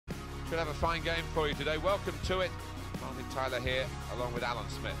Should have a fine game for you today. Welcome to it. Martin Tyler here, along with Alan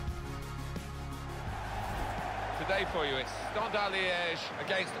Smith. Today for you, it's Standard Liege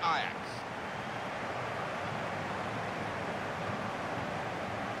against Ajax.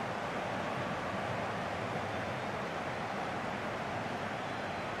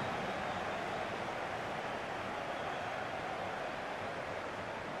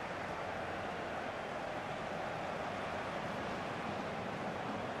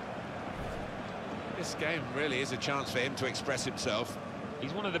 This game really is a chance for him to express himself.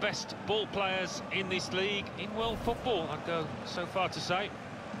 He's one of the best ball players in this league, in world football, I'd go so far to say.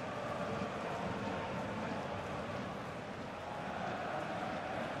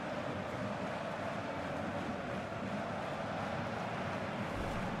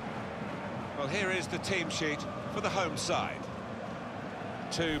 Well, here is the team sheet for the home side.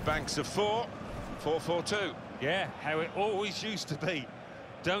 2 banks of 4, 4-4-2. Yeah, how it always used to be.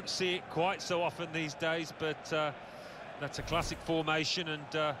 Don't see it quite so often these days, but that's a classic formation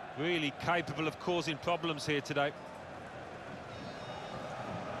and really capable of causing problems here today.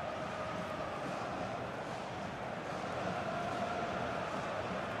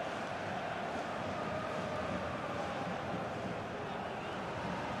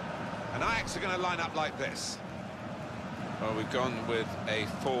 And Ajax are going to line up like this. Well, we've gone with a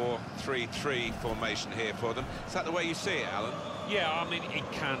 4-3-3 formation here for them. Is that the way you see it, Alan? Yeah, I mean, it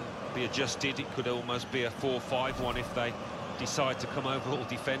can be adjusted. It could almost be a 4-5-1 if they decide to come over all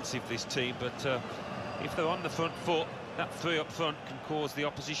defensive, this team. But if they're on the front foot, that 3 up front can cause the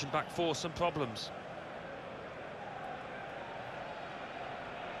opposition back 4 some problems.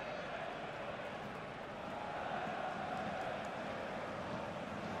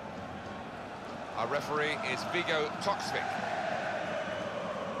 Our referee is Viggo Toksvik.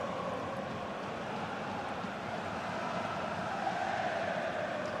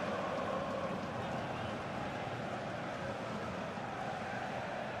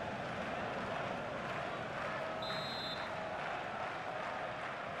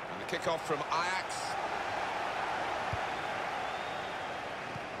 And the kick-off from Ajax.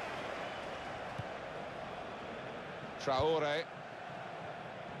 Traore.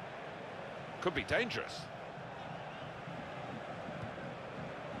 Could be dangerous.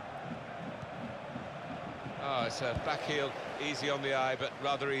 Oh, it's a back heel, easy on the eye, but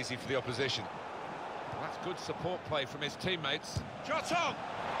rather easy for the opposition. Well, that's good support play from his teammates. Shot on!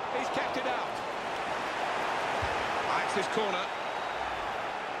 He's kept it out. Axe's corner.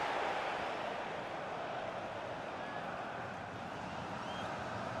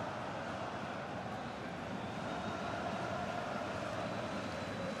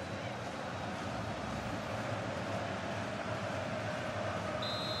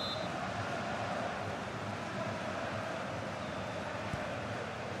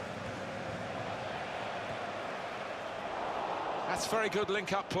 That's very good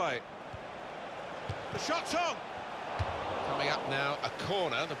link-up play. The shot's on! Coming up now, a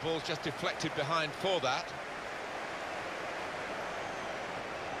corner. The ball's just deflected behind for that.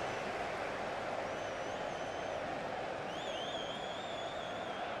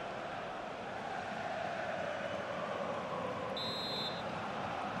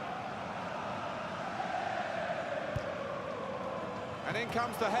 And in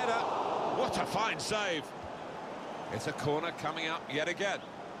comes the header. What a fine save! It's a corner coming up yet again.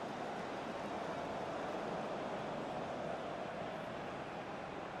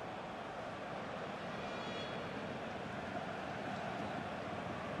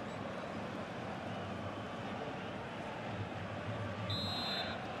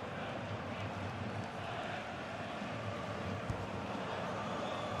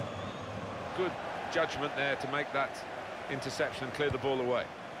 Good judgment there to make that interception and clear the ball away.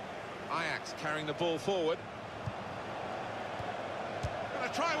 Ajax carrying the ball forward.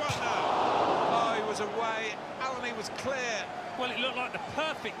 Try one now. Oh, he was away. Alan, he was clear. Well, it looked like the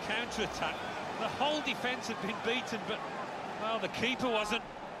perfect counter-attack. The whole defence had been beaten, but, well, the keeper wasn't.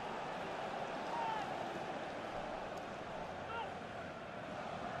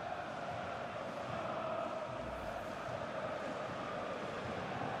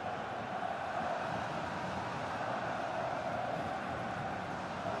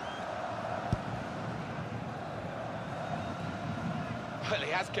 Well,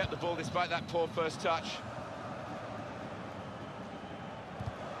 he has kept the ball despite that poor first touch.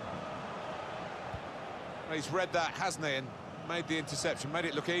 Well, he's read that, hasn't he, and made the interception, made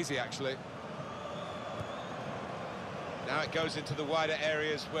it look easy, actually. Now it goes into the wider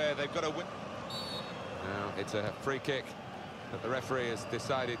areas where they've got to win. Now it's a free kick that the referee has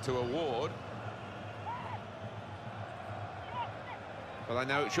decided to award. Well, I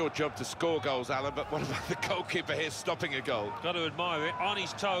know it's your job to score goals, Alan, but what about the goalkeeper here stopping a goal? Got to admire it, on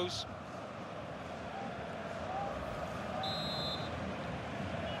his toes.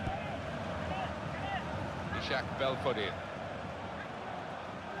 Belfodil.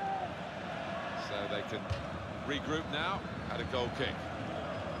 So they can regroup now. Had a goal kick.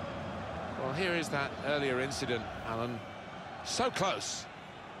 Well, here is that earlier incident, Alan. So close.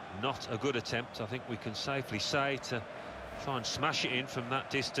 Not a good attempt, I think we can safely say, to try and smash it in from that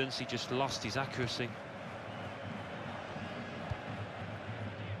distance. He just lost his accuracy.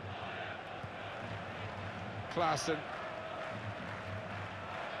 Klaassen.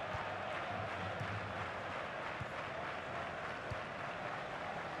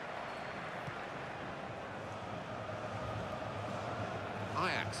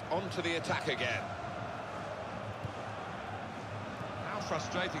 Ajax onto the attack again. How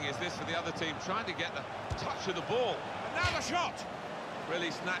frustrating is this for the other team, trying to get the touch of the ball. And now the shot! Really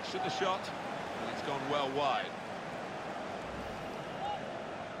snatched at the shot, and it's gone well wide.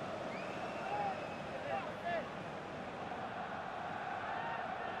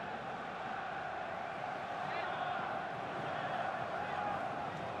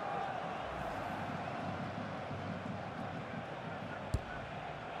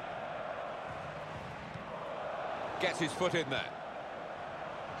 Gets his foot in there.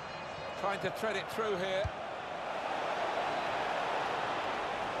 Trying to thread it through here.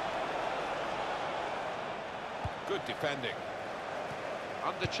 Good defending.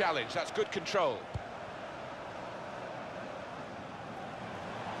 Under challenge, that's good control.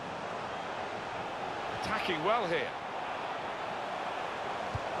 Attacking well here.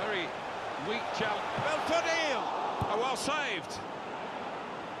 Very weak challenge. Belfodil! Oh, well saved.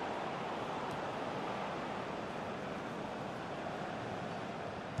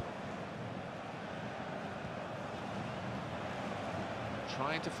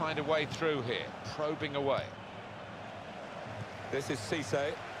 Trying to find a way through here, probing away. This is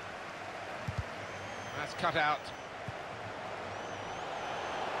Cisse. That's cut out.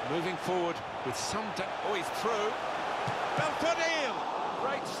 Moving forward with some... Oh, he's through. Belfodil!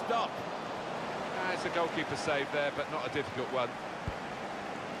 Great stop. It's a goalkeeper save there, but not a difficult one.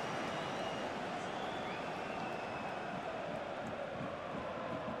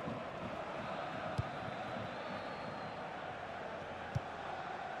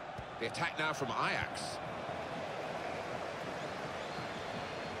 The attack now from Ajax.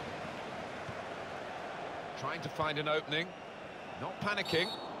 Trying to find an opening. Not panicking.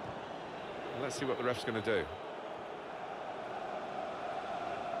 Let's see what the ref's going to do.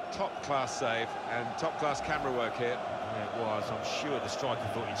 Top-class save and top-class camera work here. Yeah, it was. I'm sure the striker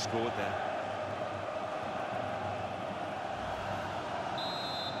thought he'd scored there.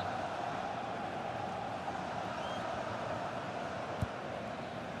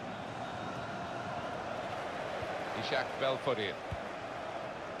 Belfodil.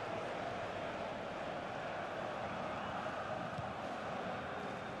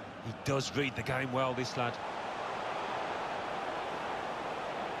 He does read the game well, this lad.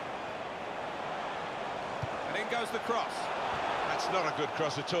 And in goes the cross. That's not a good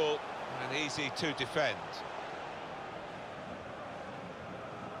cross at all, and easy to defend.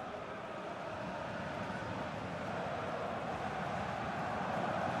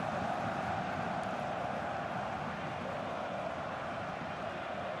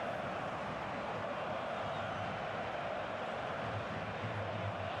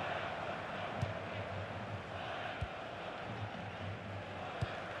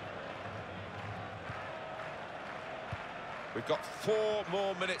 We've got 4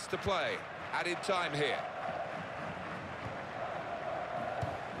 more minutes to play. Added time here.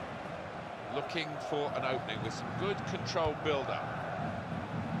 Looking for an opening with some good controlled build-up.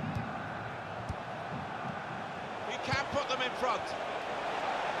 He can put them in front.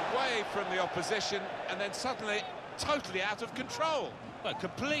 Away from the opposition, and then suddenly totally out of control. Well,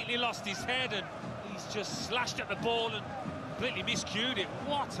 completely lost his head, and he's just slashed at the ball and completely miscued it.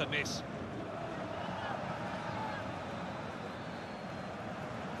 What a miss.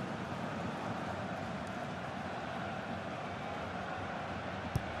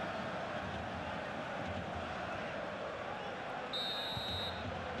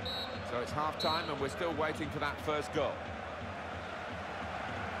 So it's half-time and we're still waiting for that first goal.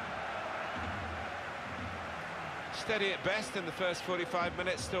 Steady at best in the first 45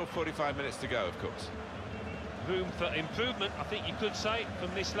 minutes, still 45 minutes to go, of course. Room for improvement, I think you could say,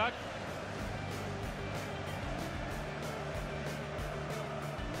 from this lad.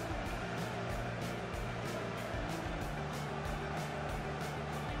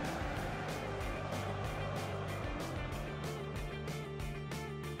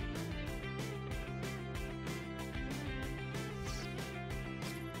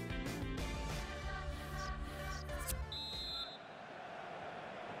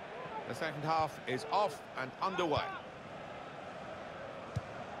 The second half is off and underway.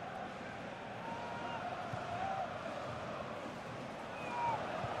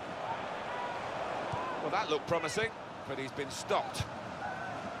 Well, that looked promising, but he's been stopped.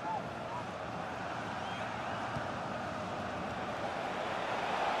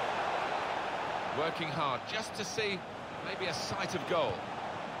 Working hard just to see maybe a sight of goal.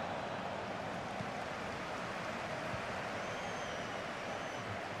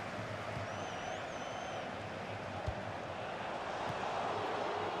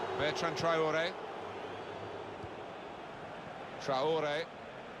 Bertrand Traoré. Traoré.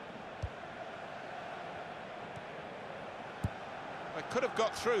 They could have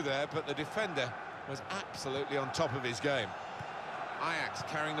got through there, but the defender was absolutely on top of his game. Ajax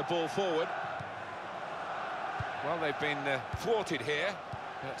carrying the ball forward. Well, they've been thwarted here.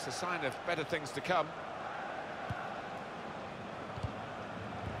 That's a sign of better things to come.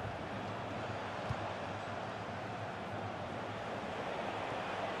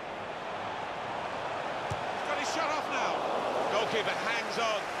 He's got his shot off now. Goalkeeper hangs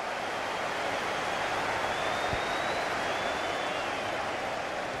on.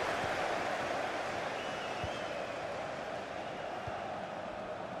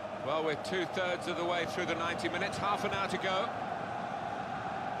 Well, we're two-thirds of the way through the 90 minutes, half an hour to go.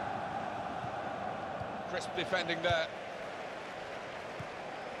 Crisp defending there.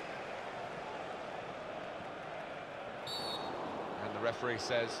 And the referee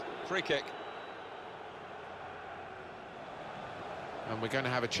says free kick. And we're going to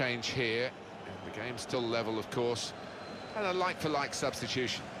have a change here. And the game's still level, of course. And a like-for-like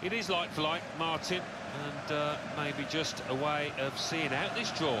substitution. It is like-for-like, Martin, and maybe just a way of seeing out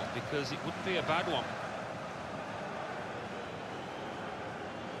this draw, because it wouldn't be a bad one.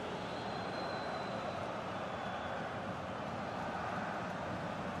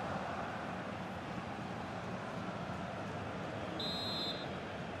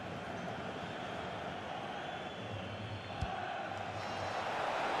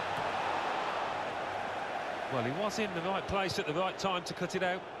 Well, he was in the right place at the right time to cut it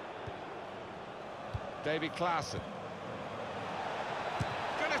out. David Klaassen.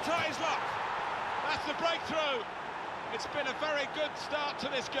 Gonna try his luck. That's the breakthrough. It's been a very good start to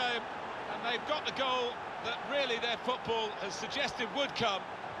this game, and they've got the goal that really their football has suggested would come.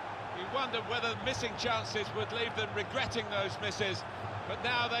 You wondered whether missing chances would leave them regretting those misses, but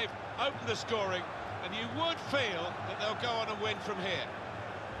now they've opened the scoring, and you would feel that they'll go on and win from here.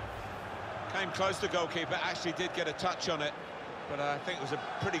 Came close, the goalkeeper actually did get a touch on it, but I think it was a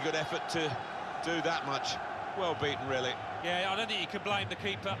pretty good effort to do that much. Well beaten, really. Yeah, I don't think you can blame the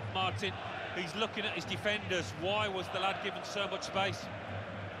keeper, Martin. He's looking at his defenders. Why was the lad given so much space?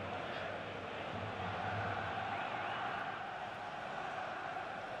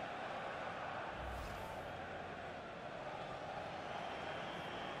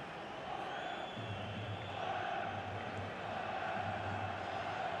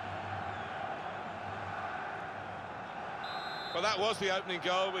 Well, that was the opening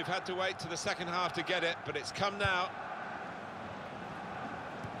goal. We've had to wait to the second half to get it, but it's come now.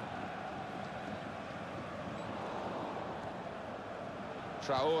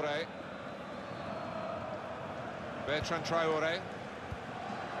 Traoré. Bertrand Traoré.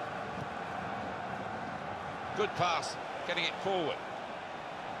 Good pass, getting it forward.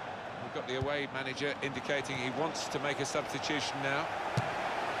 We've got the away manager indicating he wants to make a substitution now.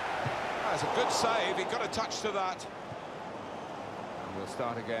 That's a good save, he got a touch to that. We'll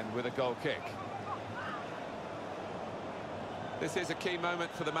start again with a goal kick. This is a key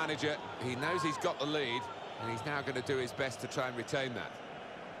moment for the manager. He knows he's got the lead, and he's now going to do his best to try and retain that.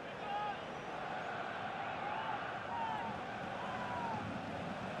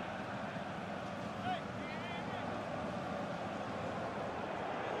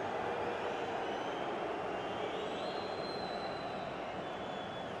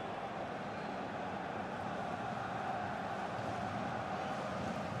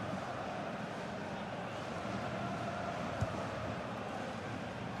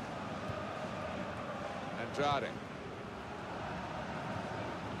 Andrade.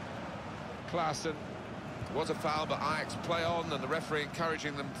 Klaassen. Was a foul, but Ajax play on, and the referee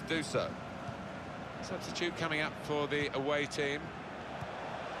encouraging them to do so. Substitute coming up for the away team.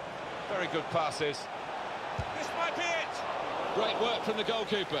 Very good passes. This might be it! Great work from the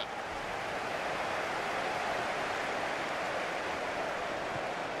goalkeeper.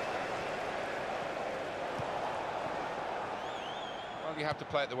 Well, you have to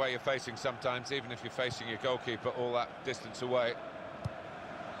play it the way you're facing sometimes, even if you're facing your goalkeeper all that distance away.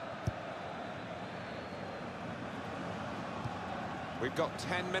 We've got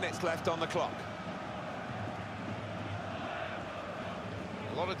 10 minutes left on the clock.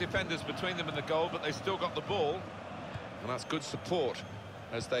 A lot of defenders between them and the goal, but they still got the ball. And that's good support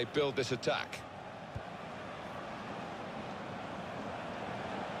as they build this attack.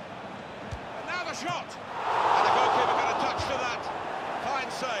 And now the shot! And the goalkeeper got a touch to that.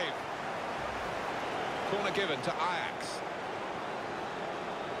 Fine save. Corner given to Ajax.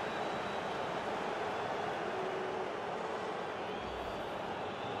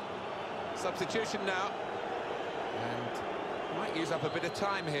 Substitution now. And might use up a bit of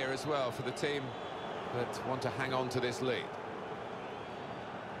time here as well for the team that want to hang on to this lead.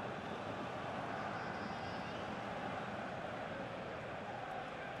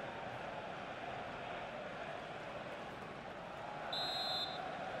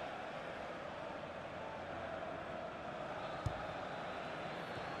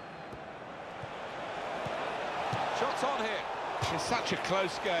 Shots on here. It's such a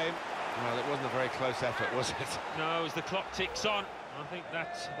close game. Well, it wasn't a very close effort, was it? No, as the clock ticks on, I think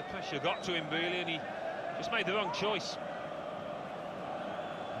that the pressure got to him really, and he just made the wrong choice.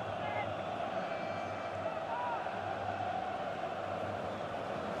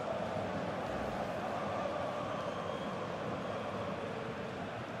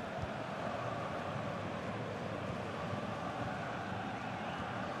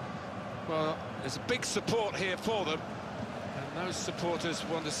 Well, there's a big support here for them. And those supporters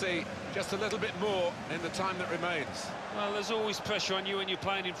want to see just a little bit more in the time that remains. Well, there's always pressure on you when you're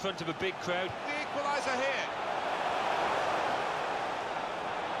playing in front of a big crowd. The equaliser here.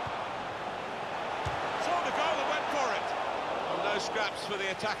 Saw the goal and went for it. Well, no scraps for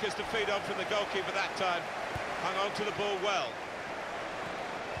the attackers to feed on from the goalkeeper that time. Hung on to the ball well.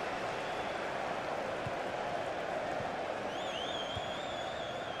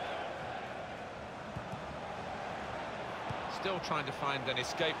 Still trying to find an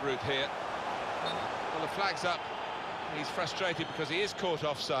escape route here. Well, the flag's up. He's frustrated because he is caught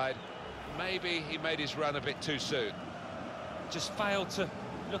offside. Maybe he made his run a bit too soon. Just failed to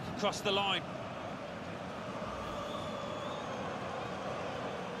look across the line.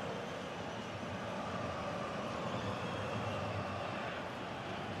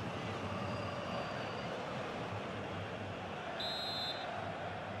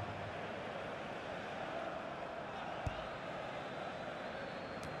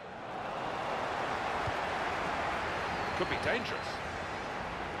 Could be dangerous.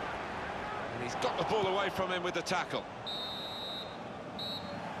 And he's got the ball away from him with the tackle.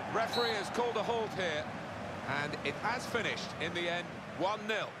 Referee has called a halt here, and it has finished in the end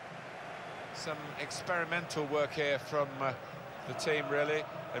 1-0. Some experimental work here from the team, really.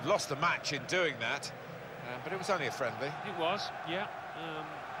 They've lost the match in doing that, but it was only a friendly. It was, yeah.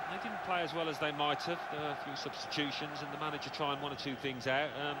 They didn't play as well as they might have. There were a few substitutions, and the manager trying one or two things out.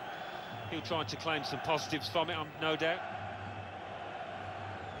 He'll try to claim some positives from it, no doubt.